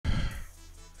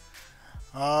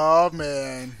Oh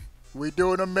man, we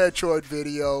doing a Metroid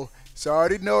video, so I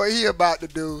already know what he about to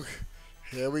do.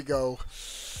 Here we go.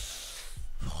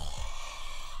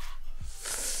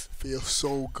 Feels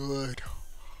so good.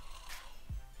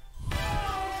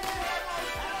 OB1playYT.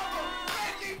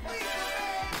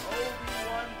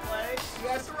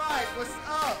 That's right. What's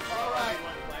up? All right.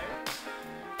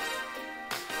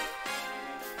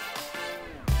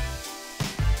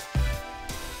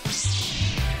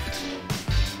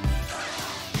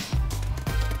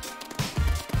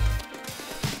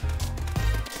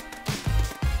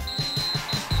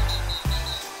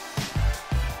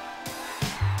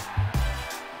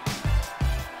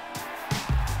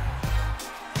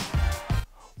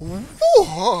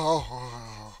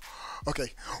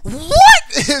 Okay, what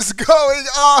is going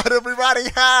on, everybody?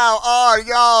 How are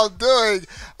y'all doing?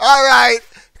 All right,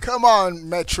 come on,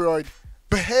 Metroid.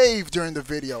 Behave during the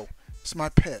video. It's my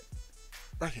pet.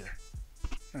 Right here.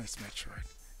 Nice Metroid.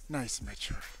 Nice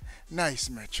Metroid. Nice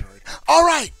Metroid. All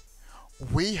right,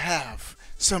 we have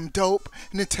some dope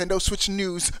Nintendo Switch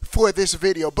news for this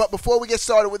video. But before we get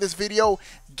started with this video,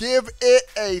 give it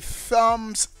a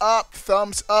thumbs up,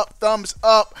 thumbs up, thumbs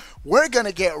up. We're going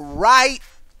to get right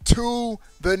to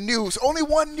the news. Only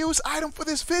one news item for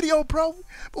this video, bro.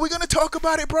 But we're going to talk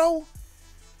about it, bro.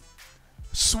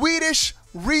 Swedish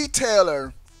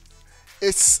retailer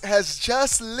has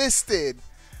just listed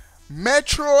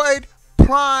Metroid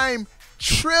Prime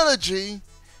Trilogy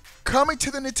coming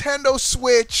to the Nintendo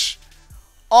Switch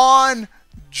on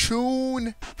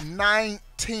June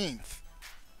 19th.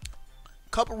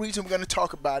 Couple reasons we're going to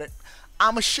talk about it.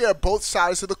 I'm going to share both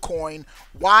sides of the coin,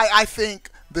 why I think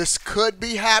this could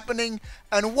be happening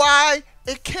and why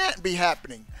it can't be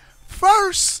happening.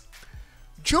 First,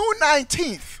 June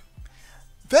 19th.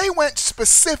 They went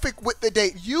specific with the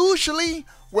date. Usually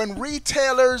when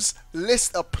retailers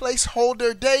list a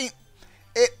placeholder date,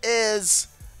 it is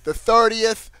the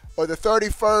 30th or the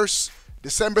 31st,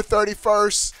 December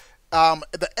 31st,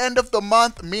 the end of the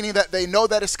month, meaning that they know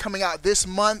that it's coming out this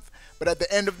month, but at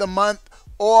the end of the month,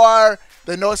 or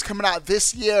they know it's coming out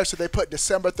this year, so they put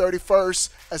December 31st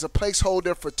as a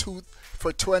placeholder for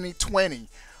 2020.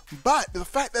 But the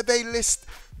fact that they list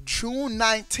June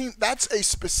 19th, that's a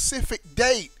specific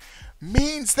date,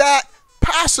 means that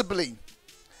possibly,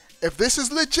 if this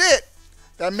is legit,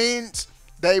 that means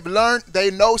they've learned, they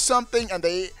know something, and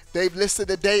they've listed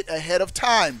the date ahead of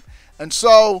time. And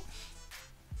so,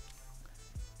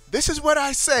 this is what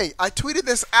I say. I tweeted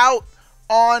this out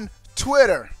on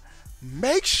Twitter.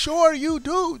 Make sure you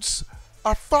dudes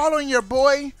are following your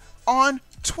boy on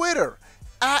Twitter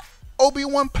at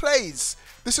OB1playYT.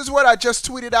 This is what I just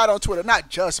tweeted out on Twitter. Not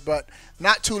just, but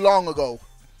not too long ago.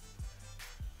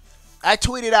 I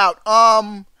tweeted out,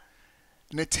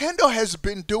 Nintendo has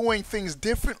been doing things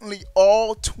differently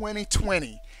all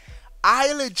 2020.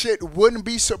 I legit wouldn't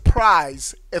be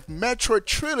surprised if Metroid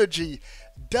Trilogy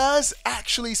does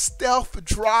actually stealth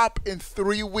drop in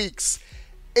 3 weeks.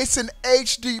 It's an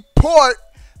HD port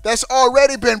that's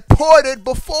already been ported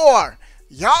before.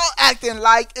 Y'all acting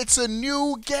like it's a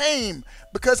new game,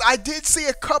 because I did see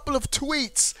a couple of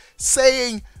tweets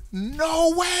saying,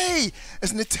 no way,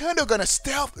 is Nintendo gonna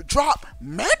stealth drop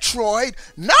Metroid?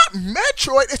 Not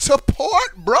Metroid, it's a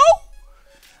port, bro.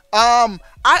 I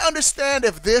understand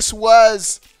if this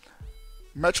was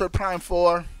Metroid Prime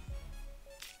 4.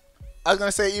 I was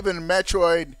gonna say even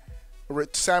Metroid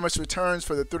Samus Returns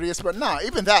for the 3DS, but nah,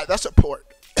 even that's a port.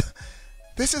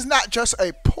 This is not just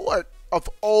a port of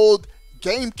old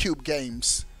GameCube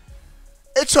games.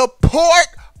 It's a port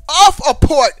of a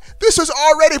port. This is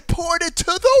already ported to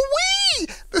the Wii.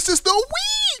 This is the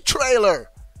Wii trailer.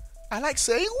 I like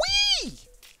saying Wii.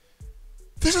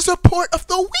 This is a port of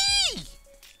the Wii.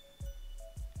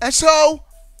 And so,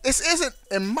 this isn't,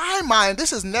 in my mind,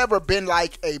 this has never been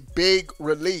like a big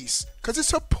release, because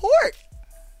it's a port.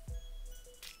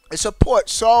 It's a port.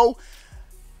 So,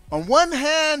 on one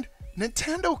hand,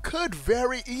 Nintendo could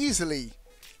very easily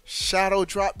shadow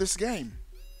drop this game.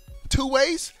 Two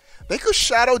ways. They could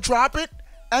shadow drop it,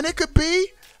 and it could be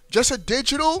just a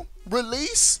digital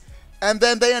release, and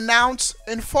then they announce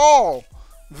in fall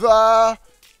the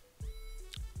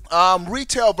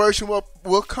retail version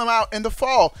will come out in the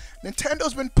fall.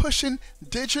 Nintendo's been pushing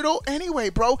digital anyway,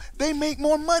 bro. They make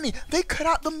more money. They cut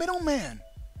out the middleman.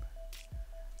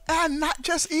 And not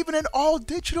just even an all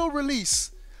digital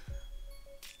release.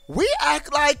 We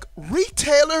act like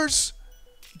retailers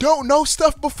don't know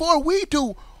stuff before we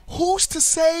do. Who's to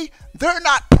say they're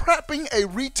not prepping a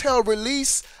retail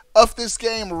release of this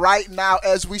game right now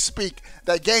as we speak?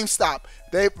 That GameStop,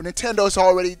 Nintendo's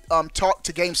already talked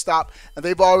to GameStop, and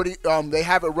they've already they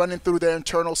have it running through their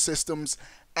internal systems,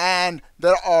 and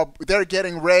they're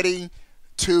getting ready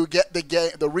to get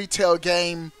the retail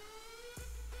game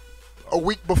a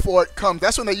week before it comes.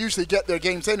 That's when they usually get their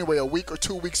games anyway, a week or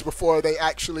 2 weeks before they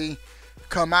actually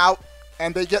come out.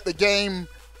 And they get the game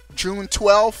June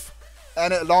 12th,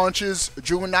 and it launches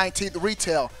June 19th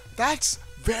retail. That's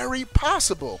very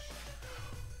possible.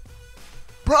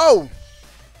 Bro,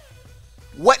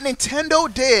 what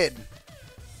Nintendo did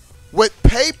with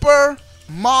Paper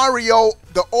Mario,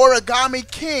 the Origami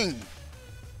King,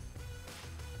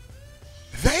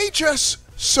 they just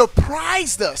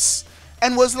surprised us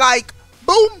and was like,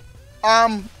 boom,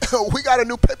 we got a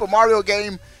new Paper Mario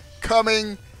game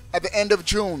coming at the end of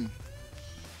June.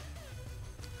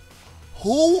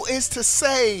 Who is to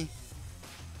say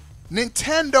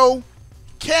Nintendo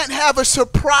can't have a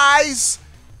surprise,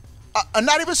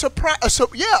 not even surprise,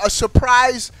 a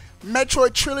surprise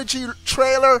Metroid Trilogy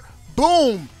trailer?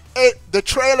 Boom! The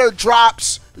trailer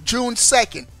drops June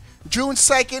 2nd. June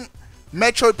 2nd,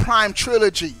 Metroid Prime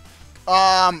Trilogy.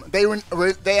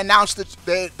 They announced it.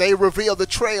 They revealed the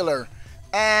trailer,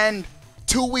 and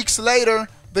 2 weeks later,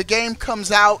 the game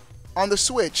comes out on the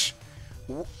Switch.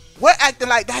 We're acting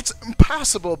like that's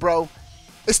impossible, bro.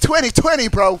 It's 2020,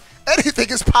 bro. Anything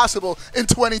is possible in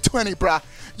 2020, bro.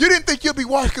 You didn't think you'd be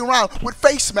walking around with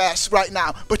face masks right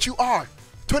now, but you are.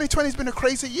 2020 has been a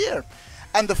crazy year,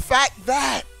 and the fact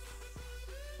that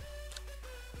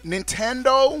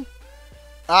Nintendo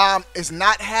is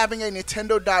not having a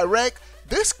Nintendo Direct,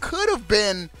 this could have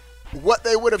been what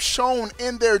they would have shown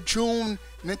in their June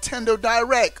Nintendo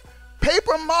Direct.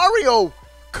 Paper Mario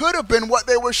could have been what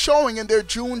they were showing in their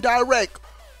June Direct.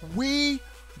 We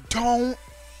don't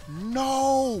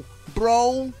know,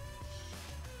 bro.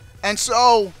 And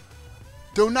so,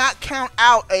 do not count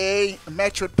out a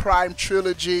Metroid Prime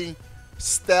Trilogy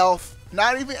stealth.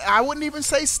 I wouldn't even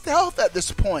say stealth at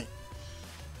this point.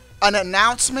 An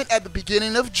announcement at the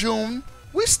beginning of June.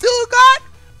 We still got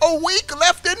a week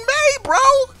left in May, bro.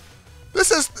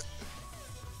 This is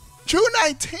June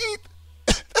 19th.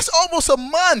 That's almost a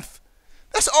month.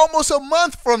 That's almost a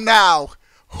month from now.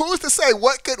 Who's to say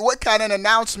what kind of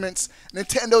announcements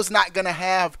Nintendo's not going to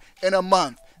have in a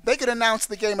month? They could announce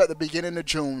the game at the beginning of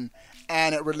June,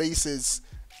 and it releases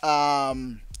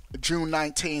June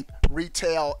 19th,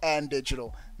 retail and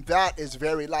digital. That is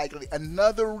very likely.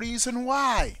 Another reason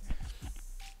why.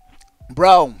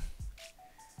 Bro,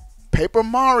 Paper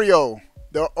Mario,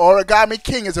 the Origami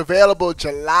King, is available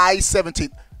July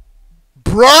 17th.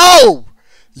 Bro!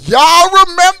 Y'all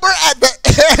remember at the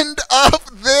end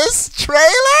of this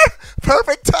trailer?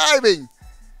 Perfect timing.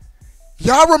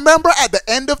 Y'all remember at the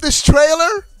end of this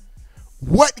trailer?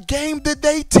 What game did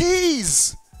they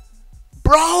tease?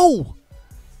 Bro,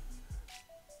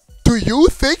 do you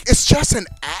think it's just an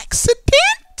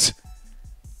accident?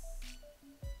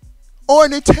 Or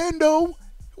Nintendo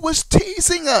was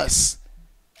teasing us?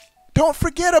 Don't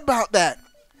forget about that.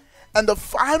 And the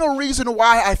final reason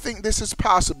why I think this is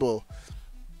possible.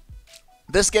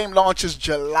 This game launches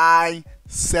July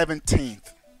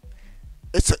 17th.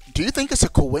 Do you think it's a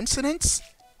coincidence?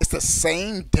 It's the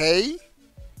same day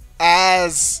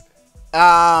as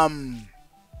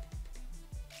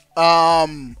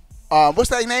what's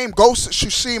that name? Ghost of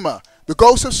Tsushima. The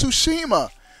Ghost of Tsushima.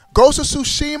 Ghost of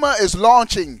Tsushima is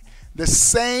launching the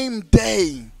same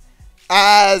day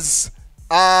as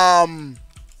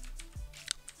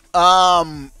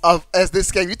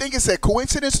this game. You think it's a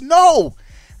coincidence? No.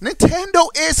 Nintendo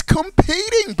is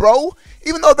competing, bro.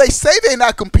 Even though they say they're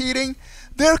not competing,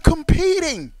 they're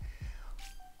competing.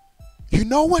 You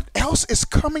know what else is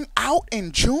coming out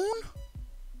in June?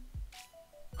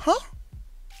 Huh?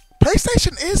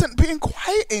 PlayStation isn't being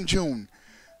quiet in June.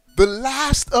 The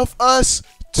Last of Us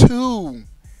 2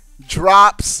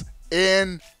 drops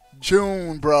in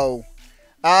June, bro.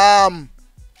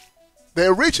 They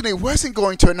originally wasn't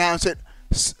going to announce it.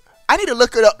 I need to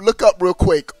look up real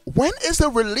quick. When is the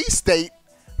release date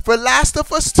for Last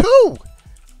of Us 2?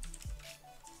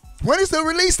 When is the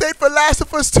release date for Last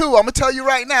of Us 2? I'm going to tell you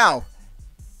right now.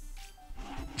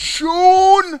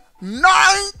 June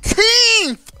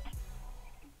 19th.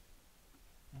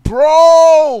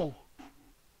 Bro.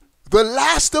 The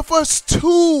Last of Us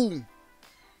 2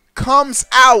 comes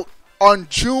out on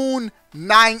June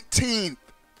 19th.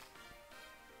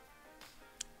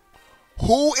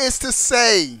 Who is to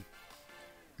say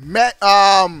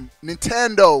Nintendo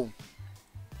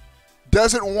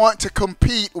doesn't want to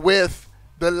compete with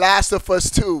The Last of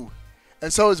Us 2?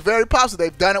 And so it's very possible.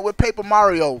 They've done it with Paper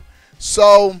Mario.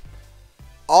 So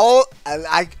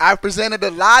I presented a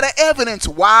lot of evidence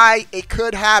why it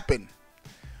could happen.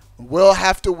 We'll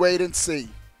have to wait and see.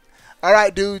 All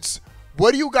right, dudes.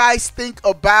 What do you guys think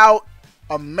about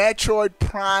a Metroid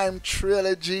Prime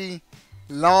Trilogy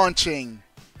launching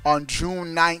on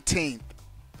June 19th?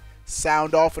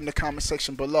 Sound off in the comment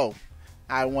section below.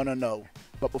 I want to know.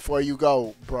 But before you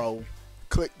go, bro,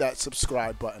 click that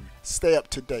subscribe button. Stay up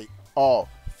to date. All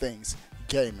things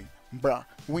gaming. Bruh,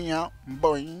 we out,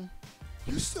 boy.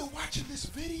 You still watching this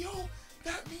video?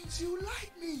 That means you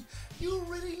like me. You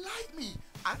really like me.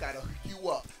 I gotta hook you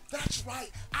up. That's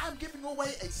right. I'm giving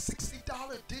away a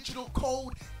 $60 digital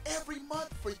code every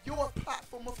month for your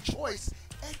platform of choice.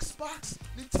 Xbox,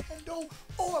 Nintendo,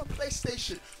 or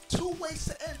PlayStation. 2 ways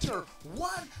to enter.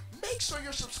 1, make sure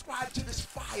you're subscribed to this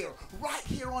fire right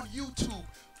here on YouTube.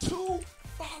 2,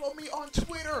 follow me on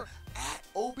Twitter at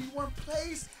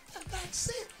OB1playYT, and that's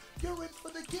it. You're in for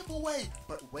the giveaway.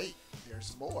 But wait,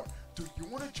 there's more. Do you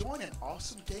want to join an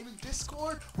awesome gaming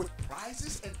Discord with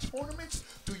prizes and tournaments?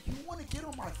 Do you want to get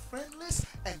on my friend list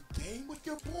and game with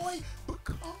your boy?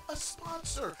 Become a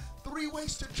sponsor. 3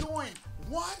 ways to join.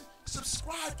 1,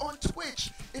 subscribe on Twitch.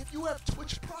 If you have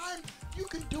Twitch Prime, you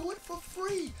can do it for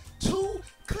free. 2,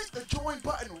 click the join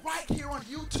button right here on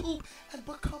YouTube and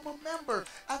become a member.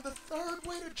 And the 3rd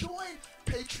way to join,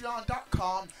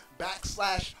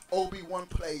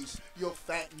 patreon.com/OB1playYT. You'll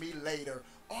thank me later.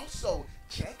 Also,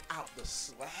 check out the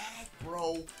swag,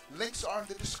 bro. Links are in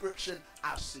the description.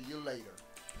 I'll see you later.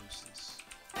 Deuces.